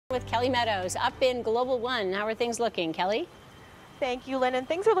With Kelly Meadows up in Global 1. How are things looking, Kelly? Thank you, Lynn. And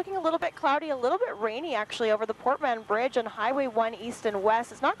things are looking a little bit cloudy, a little bit rainy actually over the Portman Bridge on Highway 1 east and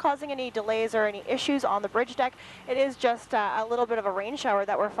west. It's not causing any delays or any issues on the bridge deck. It is just a little bit of a rain shower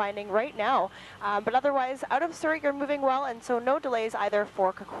that we're finding right now. But otherwise, out of Surrey, you're moving well, and so no delays either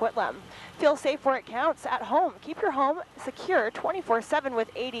for Coquitlam. Feel safe where it counts at home. Keep your home secure 24/7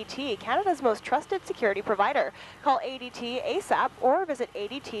 with ADT, Canada's most trusted security provider. Call ADT ASAP or visit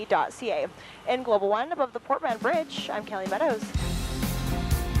adt.ca. In Global 1 above the Portman Bridge, I'm Kelly Meadows.